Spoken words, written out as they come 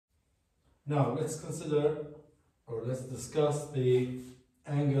Now let's consider, or let's discuss the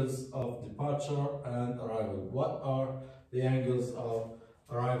angles of departure and arrival. What are the angles of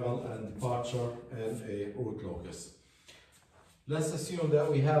arrival and departure in a root locus? Let's assume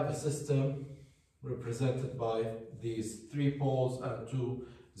that we have a system represented by these 3 poles and 2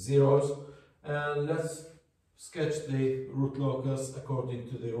 zeros, and let's sketch the root locus according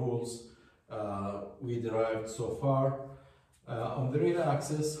to the rules we derived so far. On the real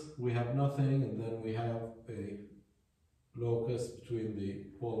axis we have nothing, and then we have a locus between the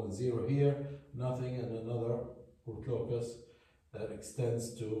pole and 0 here, nothing, and another root locus that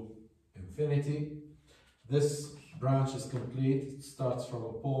extends to infinity. This branch is complete. It starts from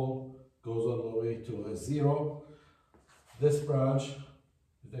a pole, goes all the way to a 0. This branch,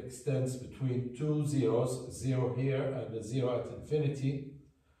 it extends between 2 zeros, 0 here and a 0 at infinity.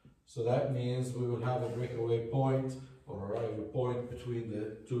 So that means we will have a breakaway point or arrival point between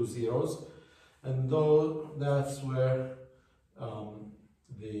the 2 zeros, and though that's where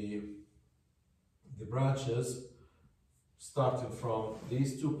the branches starting from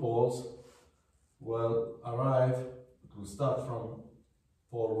these 2 poles will arrive. It will start from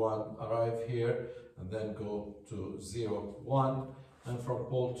pole 1, arrive here, and then go to 0, 1, and from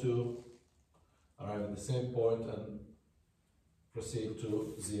pole 2 arrive at the same point and proceed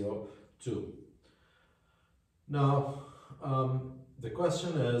to 0, 2. Now, the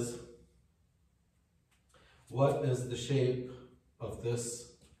question is, what is the shape of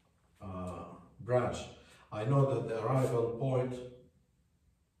this branch? I know that the arrival point,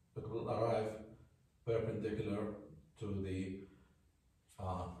 it will arrive perpendicular to the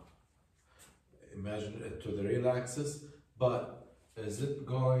to the real axis, but is it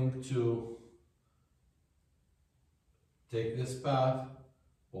going to take this path,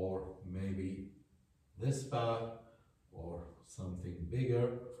 or maybe this path, or something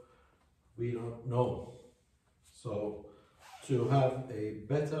bigger? We don't know. So to have a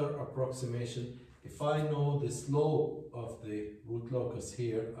better approximation, if I know the slope of the root locus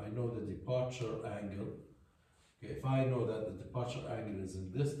here, I know the departure angle. Okay, if I know that the departure angle is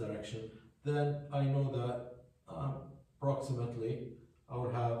in this direction, then I know that approximately I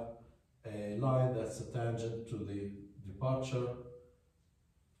will have a line that's a tangent to the departure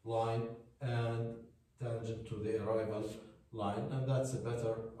line and tangent to the arrival line, and that's a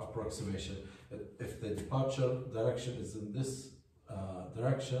better approximation. If the departure direction is in this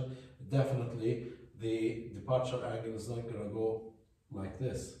direction, definitely the departure angle is not going to go like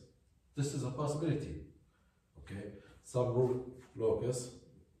this. This is a possibility. Okay, some root locus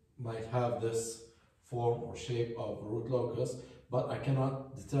might have this form or shape of root locus, but I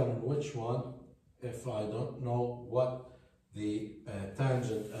cannot determine which one if I don't know what the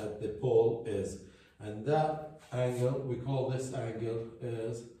tangent at the pole is. And that angle, we call this angle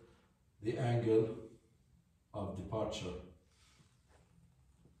is the angle of departure.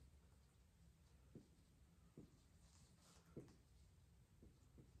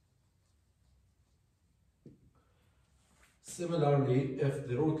 Similarly, if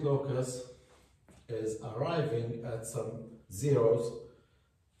the root locus is arriving at some zeros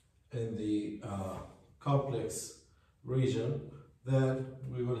in the complex region, then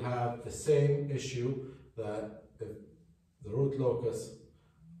we will have the same issue, that if the root locus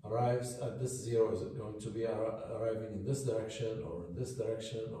arrives at this 0, is it going to be arriving in this direction, or in this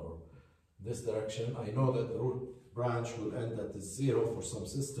direction, or this direction? I know that the root branch will end at the 0 for some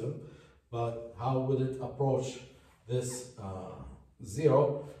system, but how will it approach this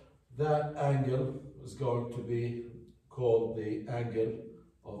 0? That angle is going to be called the angle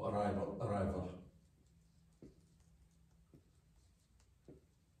of arrival.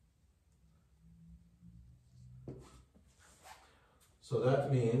 So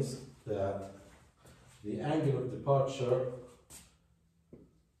that means that the angle of departure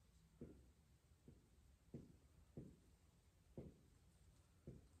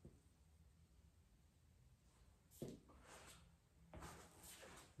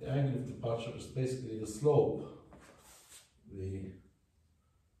is basically the slope,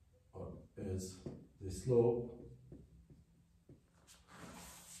 is the slope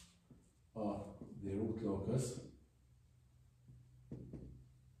of the root locus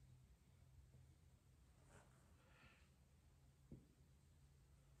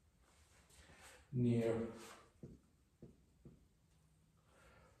near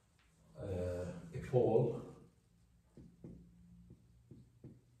a pole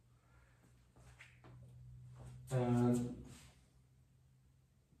and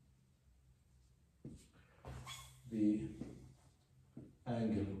the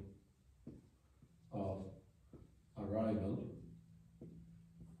angle of arrival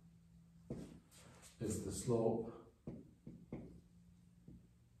is the slope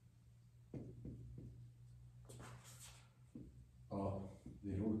of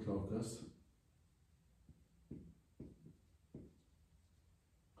the root locus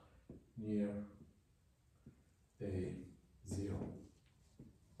near A0.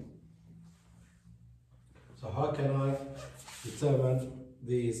 So how can I determine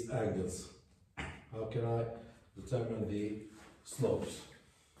these angles? How can I determine the slopes?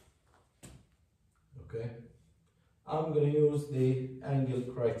 Okay, I'm going to use the angle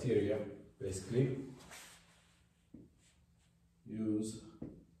criteria, basically. Use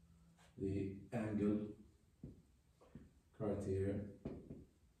the angle criteria,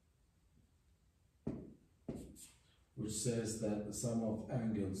 which says that the sum of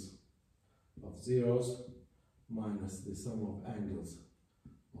angles of zeros minus the sum of angles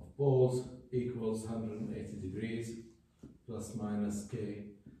of poles equals 180 degrees plus minus k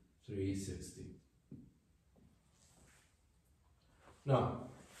 360. Now,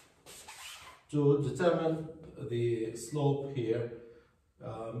 to determine the slope here,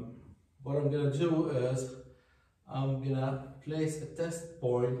 what I'm going to do is I'm going to place a test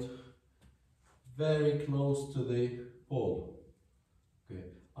point very close to the pole. Okay,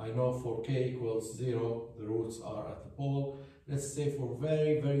 I know for k equals 0, the roots are at the pole. Let's say for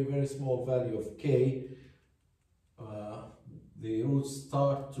very small value of k, the roots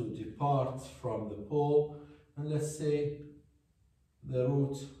start to depart from the pole, and let's say the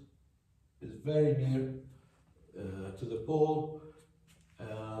root is very near to the pole,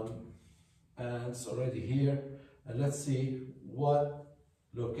 and it's already here. And let's see what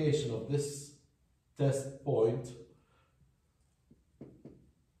location of this test point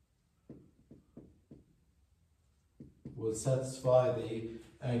will satisfy the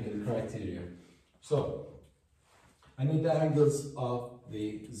angle criteria. So I need the angles of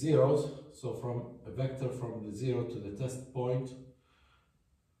the zeros, so from a vector from the 0 to the test point,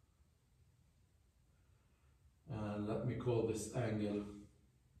 and let me call this angle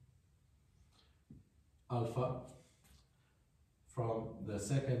alpha. From the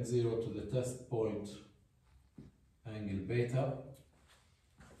second 0 to the test point, angle beta.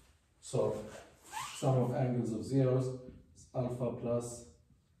 So sum of angles of zeros is alpha plus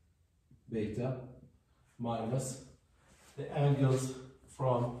beta minus the angles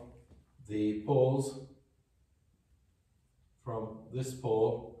from the poles. From this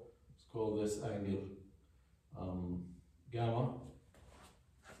pole, let's call this angle gamma,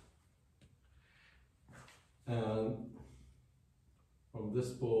 and from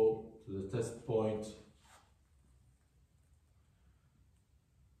this pole to the test point,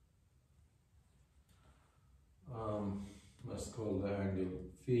 let's call the angle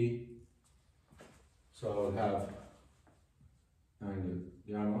phi. So I'll have angle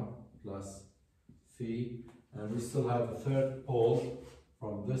gamma plus phi, and we still have a third pole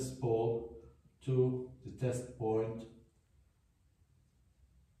from this pole to the test point.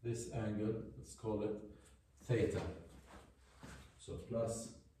 This angle, let's call it theta. So plus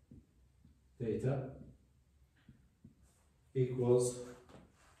theta equals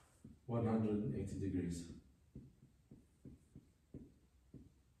 180 degrees.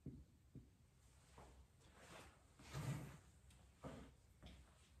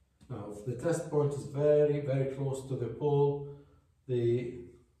 Now, if the test point is very close to the pole, the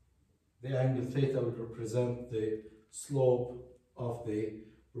angle theta will represent the slope of the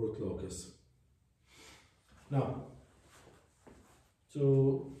root locus. Now,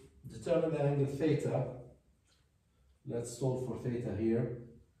 to determine the angle theta, let's solve for theta here.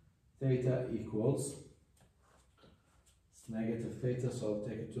 Theta equals, it's negative theta, so I'll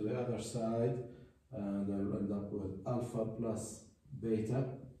take it to the other side, and I'll end up with alpha plus beta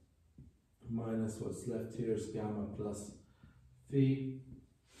minus what's left here is gamma plus phi.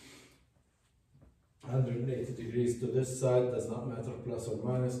 180 degrees to this side does not matter, plus or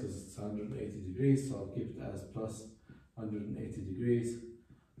minus, because it's 180 degrees, so I'll keep it as plus 180 degrees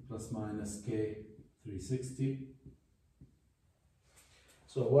plus minus k 360.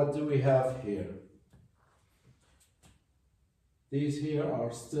 So what do we have here? These here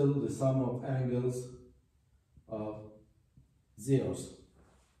are still the sum of angles of zeros.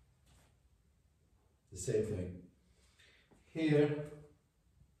 The same thing. Here,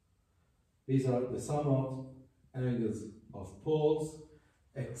 these are the sum of angles of poles,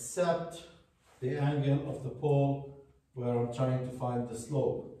 except the angle of the pole where I'm trying to find the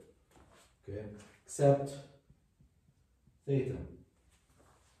slope. Okay, except theta.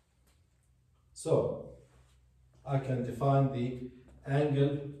 So I can define the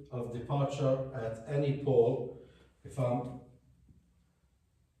angle of departure at any pole if I'm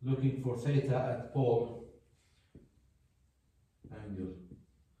looking for theta at pole, angle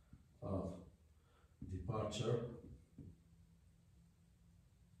of departure,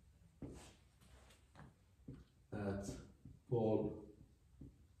 at pole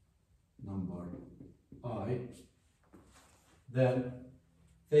number I, then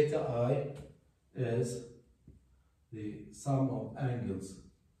theta I is the sum of angles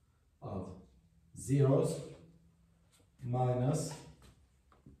of zeros minus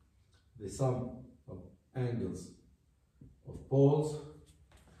the sum of angles of poles.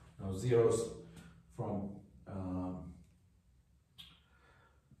 Now zeros from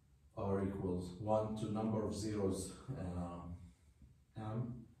r equals 1 to number of zeros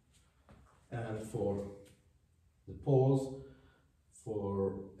m, and for the poles,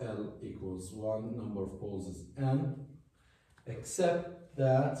 for L equals 1, number of poles is n, except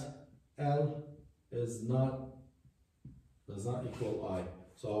that L does not equal I.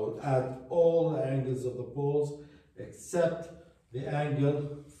 So I would add all the angles of the poles except the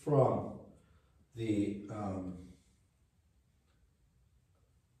angle from the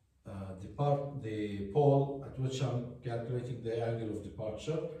the pole at which I'm calculating the angle of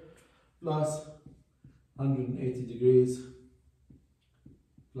departure, plus 180 degrees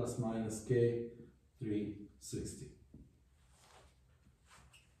plus minus k 360.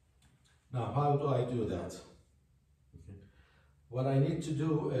 Now, how do I do that? Okay. What I need to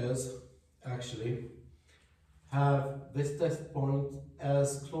do is actually have this test point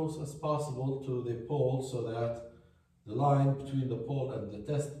as close as possible to the pole, so that the line between the pole and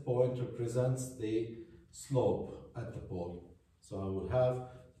the test point represents the slope at the pole. So I will have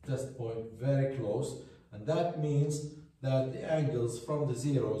the test point very close, and that means that the angles from the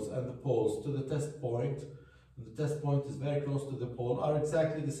zeros and the poles to the test point, and the test point is very close to the pole, are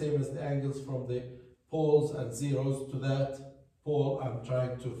exactly the same as the angles from the poles and zeros to that pole I'm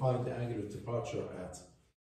trying to find the angle of departure at.